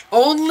damage.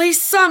 Only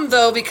some,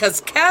 though,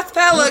 because Cath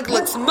Palag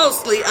looks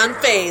mostly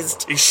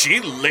unfazed. Is she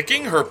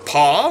licking her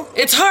paw?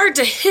 It's hard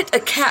to hit a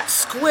cat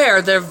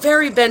square. They're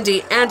very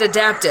bendy and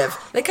adaptive.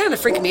 They kind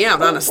of freak me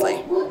out,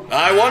 honestly.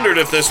 I wondered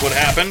if this would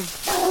happen.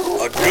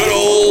 A good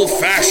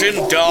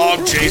old-fashioned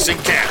dog-chasing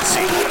cat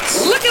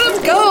sequence. Look at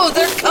them go!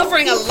 They're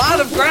covering a lot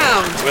of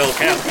ground. Well,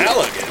 Cath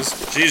Palag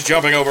is. She's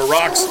jumping over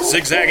rocks,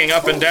 zigzagging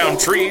up and down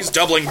trees,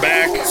 doubling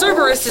back.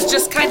 Cerberus is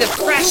just kind of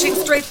crashing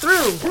straight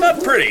through.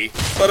 Not pretty,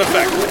 but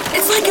effective.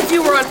 It's like if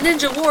you were a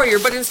ninja warrior,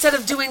 but instead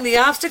of doing the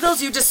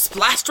obstacles, you just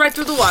splashed right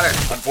through the water.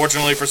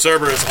 Unfortunately for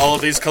Cerberus, all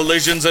of these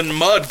collisions and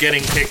mud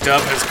getting kicked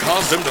up has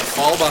caused him to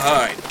fall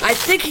behind. I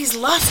think he's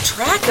lost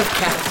track of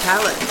Cath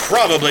Palag.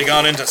 Probably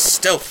gone into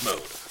stealth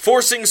mode,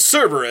 forcing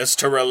Cerberus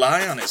to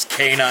rely on his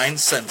canine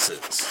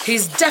senses.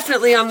 He's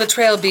definitely on the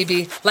trail,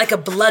 BB. Like a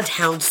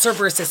bloodhound,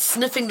 Cerberus is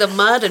sniffing the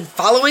mud and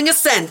following a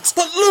scent.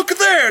 But look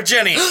there,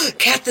 Jenny!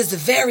 Cath is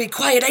very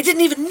quiet. I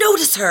didn't even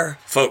notice her.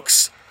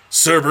 Folks,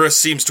 Cerberus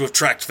seems to have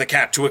tracked the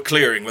cat to a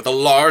clearing with a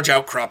large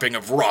outcropping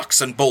of rocks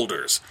and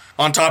boulders.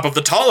 On top of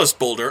the tallest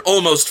boulder,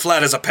 almost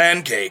flat as a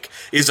pancake,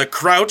 is a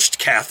crouched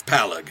Cath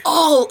Palag.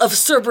 All of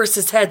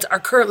Cerberus's heads are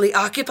currently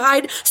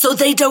occupied, so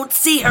they don't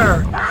see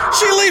her.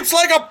 She leaps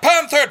like a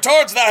panther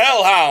towards the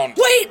hellhound.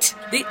 Wait!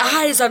 The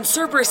eyes on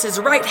Cerberus's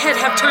right head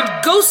have turned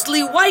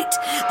ghostly white.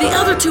 The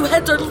other two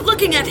heads are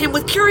looking at him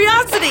with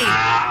curiosity.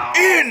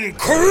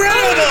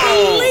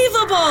 Incredible!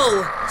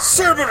 Unbelievable!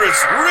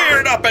 Cerberus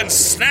reared up and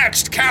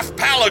snatched Cath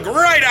Palag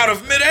right out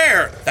of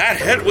midair. That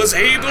head was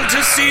able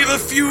to see the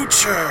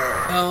future.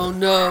 Oh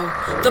no,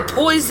 the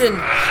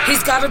poison.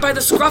 He's got her by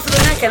the scruff of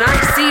the neck and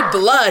I see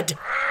blood.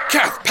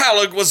 Kath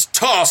Palag was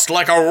tossed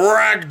like a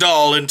rag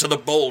doll into the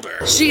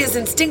boulder. She is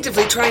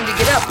instinctively trying to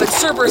get up, but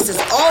Cerberus is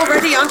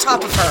already on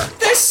top of her.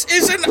 This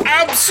is an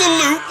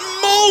absolute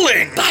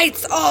mauling!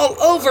 Bites all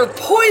over,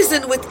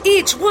 poison with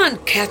each one.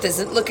 Kath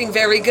isn't looking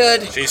very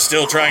good. She's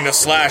still trying to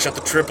slash at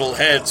the triple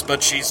heads,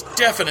 but she's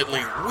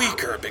definitely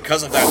weaker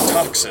because of that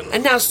toxin.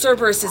 And now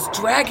Cerberus is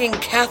dragging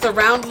Kath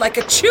around like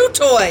a chew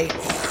toy.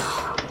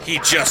 He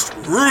just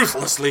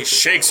ruthlessly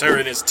shakes her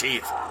in his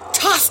teeth.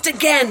 Tossed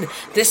again.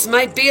 This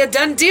might be a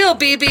done deal,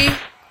 BB.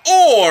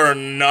 Or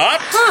not.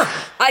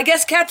 Huh. I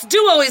guess cats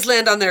do always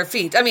land on their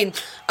feet. I mean,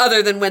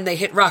 other than when they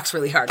hit rocks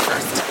really hard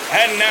first.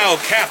 And now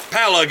Kath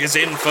Palag is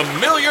in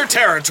familiar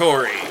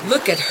territory.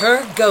 Look at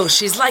her go.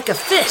 She's like a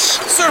fish.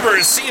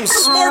 Cerberus seems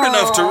smart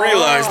enough to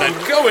realize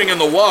that going in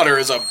the water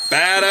is a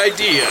bad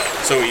idea,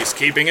 so he's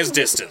keeping his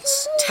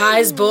distance.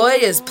 Ty's boy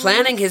is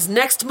planning his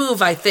next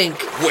move, I think.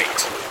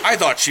 Wait, I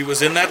thought she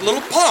was in that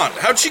little pond.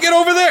 How'd she get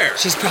over there?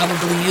 She's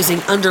probably using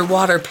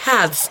underwater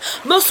paths.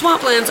 Most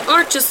swamplands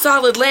aren't just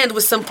solid land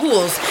with some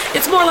pools.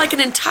 It's more like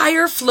an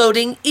entire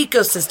floating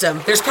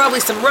ecosystem. There's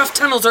probably some rough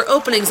tunnels or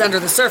openings under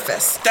the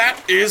surface.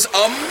 That is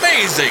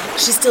amazing!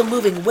 She's still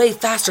moving way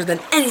faster than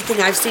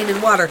anything I've seen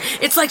in water.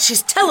 It's like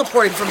she's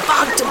teleporting from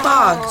bog to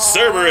bog.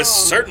 Cerberus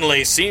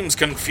certainly seems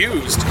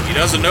confused. He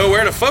doesn't know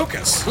where to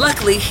focus.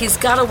 Luckily, he's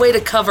got a way to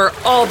cover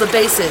all the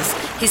bases.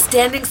 He's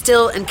standing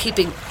still and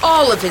keeping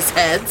all of his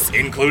heads,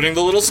 including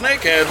the little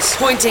snake heads,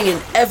 pointing in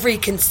every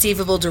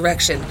conceivable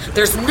direction.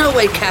 There's no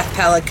way Kath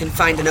Palag can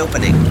find an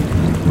opening.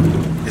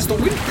 Is the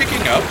wind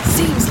picking up?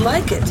 Seems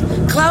like it.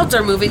 Clouds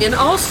are moving in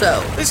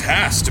also. This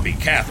has to be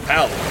Kath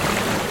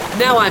Palag.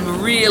 Now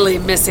I'm really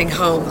missing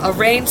home. A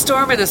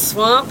rainstorm in a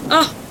swamp?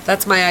 Oh,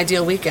 that's my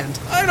ideal weekend.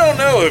 I don't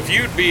know if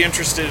you'd be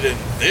interested in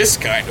this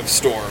kind of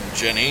storm,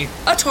 Jenny.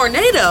 A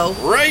tornado?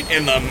 Right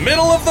in the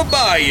middle of the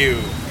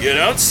bayou. You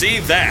don't see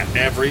that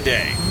every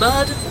day.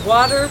 Mud,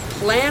 water,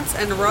 plants,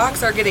 and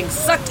rocks are getting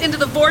sucked into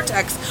the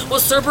vortex. Will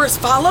Cerberus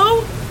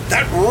follow?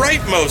 That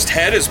rightmost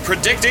head is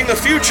predicting the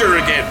future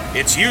again.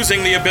 It's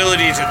using the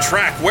ability to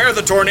track where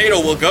the tornado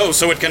will go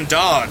so it can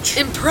dodge.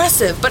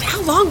 Impressive, but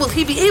how long will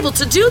he be able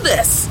to do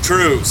this?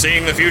 True,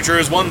 seeing the future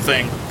is one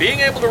thing. Being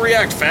able to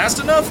react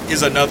fast enough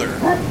is another.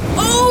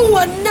 Oh,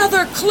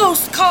 another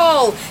close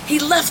call! He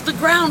left the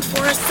ground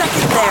for a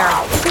second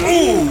there.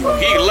 Ooh,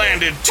 he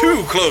landed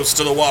too close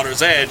to the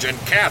water's edge, and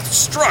Kath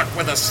struck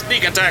with a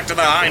sneak attack to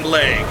the hind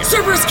leg.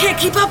 Cerberus can't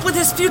keep up with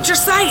his future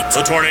sight.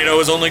 The tornado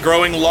is only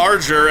growing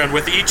larger, and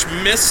with each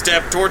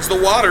misstep towards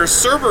the water,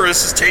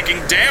 Cerberus is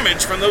taking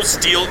damage from those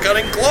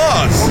steel-cutting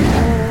claws.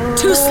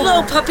 Too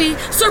slow, puppy.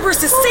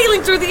 Cerberus is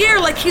sailing through the air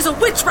like he's a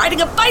witch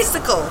riding a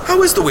bicycle.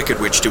 How is the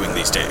Wicked Witch doing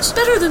these days?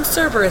 Better than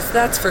Cerberus,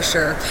 that's for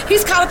sure.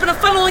 He's caught up in a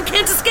funnel and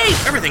can't escape.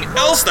 Everything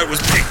else that was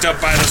picked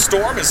up by the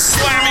storm is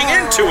slamming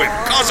into him,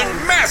 causing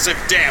massive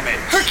damage.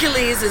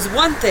 Hercules is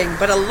one thing,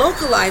 but a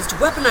localized,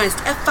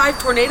 weaponized F5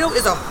 tornado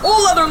is a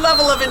whole other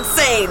level of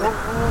insane.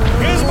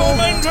 His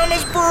momentum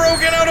has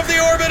broken out of the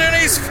orbit and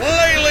he's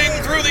flailing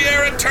through the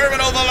air at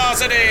terminal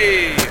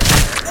velocity.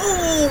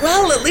 Oh,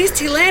 well, at least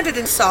he landed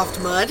in soft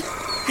mud.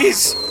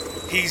 He's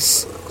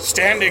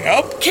standing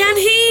up? Can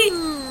he?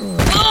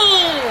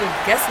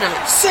 Oh, guess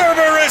not.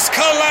 Cerberus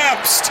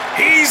collapsed!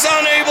 He's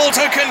unable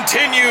to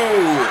continue!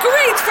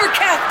 Great for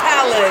Kath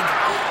Palag!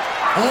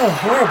 Oh,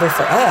 horrible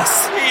for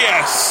us.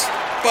 Yes,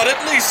 but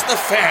at least the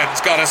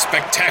fans got a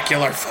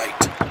spectacular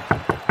fight.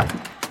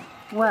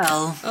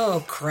 Well...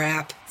 Oh,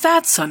 crap.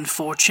 That's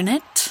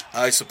unfortunate.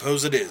 I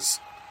suppose it is.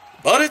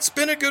 But it's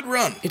been a good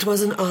run. It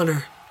was an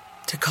honor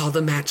to call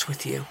the match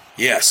with you.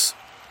 Yes,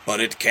 but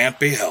it can't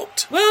be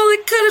helped. Well,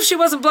 it could if she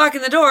wasn't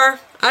blocking the door.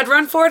 I'd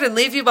run for it and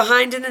leave you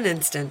behind in an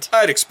instant.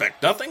 I'd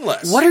expect nothing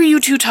less. What are you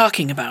two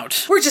talking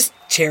about? We're just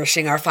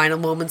cherishing our final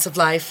moments of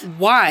life.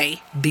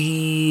 Why?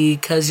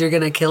 Because you're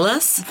gonna kill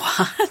us?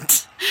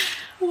 What?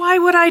 Why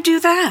would I do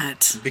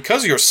that?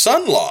 Because your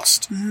son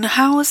lost.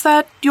 How is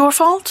that your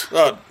fault?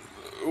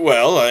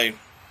 Well, I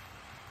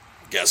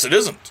guess it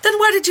isn't. Then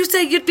why did you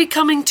say you'd be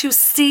coming to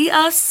see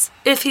us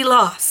if he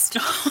lost?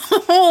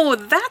 Oh,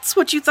 that's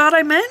what you thought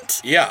I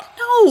meant? Yeah.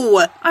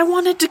 No, I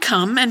wanted to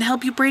come and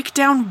help you break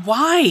down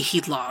why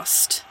he'd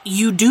lost.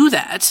 You do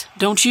that,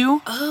 don't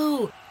you?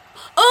 Oh,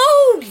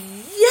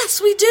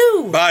 yes we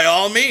do. By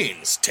all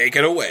means, take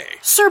it away.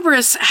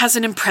 Cerberus has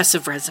an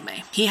impressive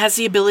resume. He has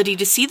the ability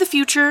to see the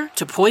future,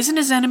 to poison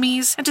his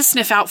enemies, and to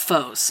sniff out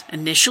foes.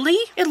 Initially,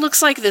 it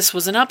looks like this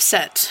was an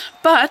upset,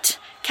 but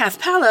Kath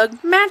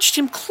Palag matched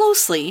him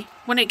closely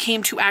when it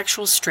came to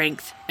actual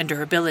strength and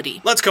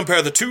durability. Let's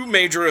compare the two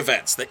major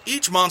events that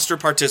each monster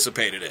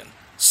participated in.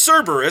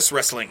 Cerberus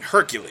wrestling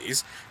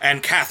Hercules,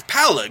 and Kath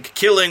Palag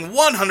killing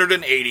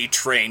 180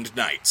 trained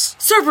knights.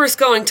 Cerberus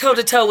going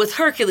toe-to-toe with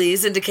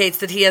Hercules indicates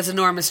that he has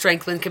enormous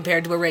strength when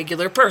compared to a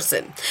regular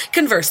person.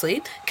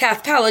 Conversely,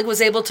 Kath Palag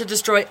was able to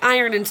destroy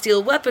iron and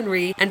steel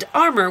weaponry and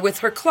armor with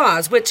her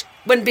claws, which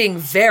when being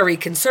very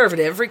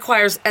conservative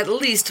requires at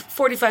least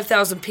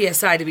 45,000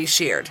 psi to be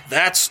sheared.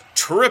 That's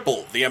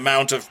triple the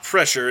amount of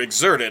pressure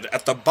exerted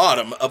at the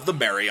bottom of the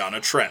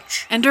Mariana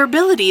Trench. And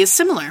durability is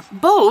similar.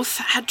 Both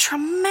had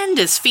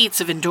tremendous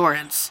feats of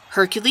endurance.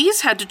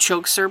 Hercules had to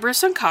choke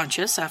Cerberus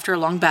unconscious after a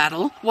long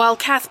battle, while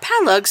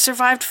Cathpalug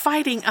survived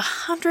fighting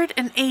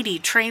 180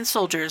 trained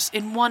soldiers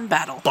in one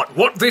battle. But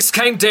what this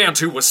came down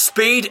to was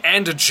speed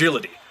and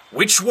agility.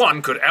 Which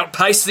one could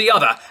outpace the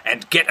other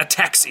and get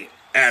attacks in?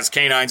 As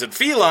canines and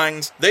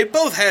felines, they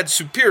both had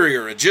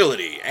superior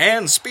agility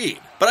and speed.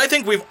 But I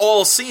think we've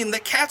all seen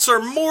that cats are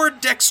more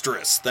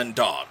dexterous than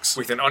dogs.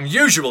 With an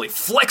unusually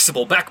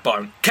flexible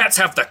backbone, cats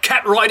have the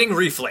cat-riding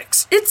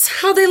reflex.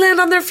 It's how they land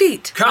on their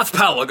feet.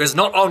 Cathpalug is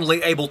not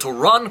only able to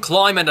run,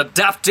 climb, and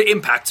adapt to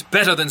impact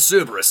better than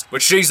Cerberus,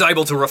 but she's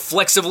able to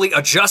reflexively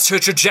adjust her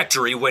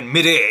trajectory when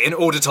mid-air in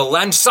order to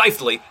land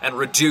safely and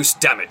reduce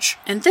damage.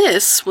 And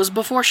this was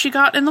before she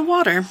got in the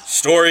water.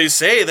 Stories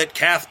say that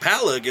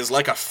Cathpalug is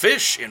like a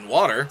fish in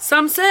water.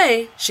 Some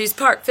say she's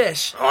part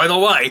fish. Either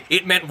way,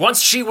 it meant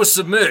once she was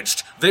submerged,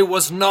 there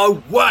was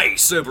no way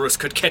Cerberus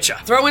could catch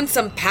her. Throw in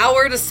some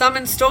power to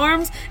summon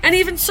storms, and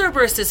even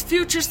Cerberus's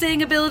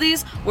future-seeing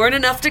abilities weren't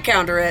enough to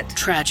counter it.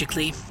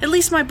 Tragically. At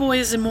least my boy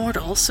is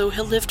immortal, so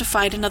he'll live to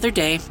fight another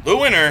day. The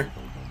winner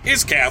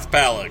is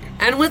Cathpalug.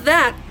 And with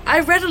that,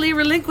 I readily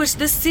relinquish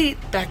this seat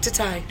back to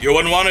Ty. You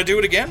wouldn't want to do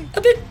it again?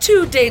 A bit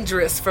too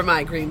dangerous for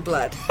my green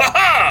blood. Ha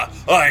ha!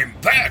 I'm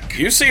back!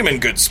 You seem in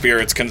good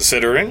spirits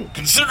considering.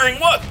 Considering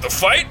what? The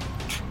fight?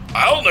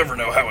 I'll never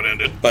know how it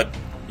ended. But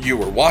you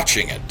were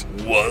watching it.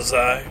 Was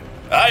I?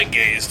 I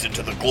gazed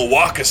into the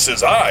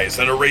Glowacus' eyes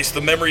and erased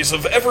the memories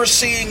of ever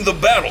seeing the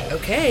battle.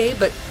 Okay,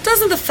 but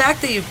doesn't the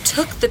fact that you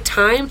took the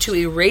time to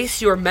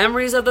erase your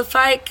memories of the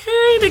fight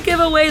kind of give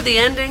away the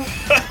ending?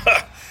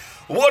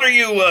 What are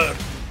you,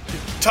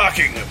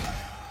 talking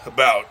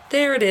about?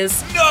 There it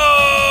is.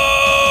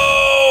 No!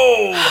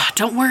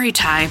 Don't worry,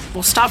 Ty.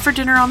 We'll stop for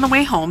dinner on the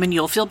way home and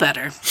you'll feel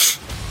better.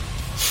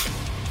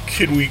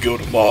 Can we go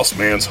to Moss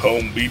Man's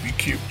home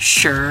BBQ?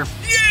 Sure.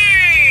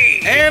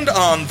 Yay! And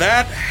on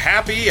that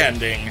happy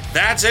ending,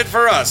 that's it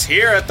for us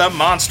here at the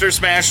Monster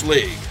Smash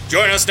League.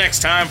 Join us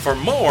next time for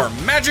more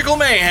magical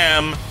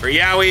mayhem. For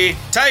Yowie,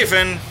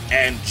 Typhon,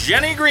 and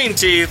Jenny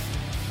Greenteeth,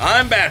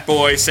 I'm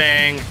Batboy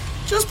saying,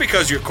 just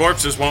because your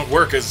corpses won't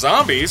work as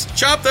zombies,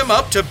 chop them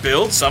up to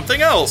build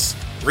something else.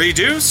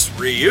 Reduce,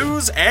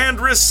 reuse, and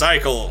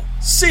recycle.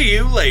 See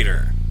you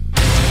later.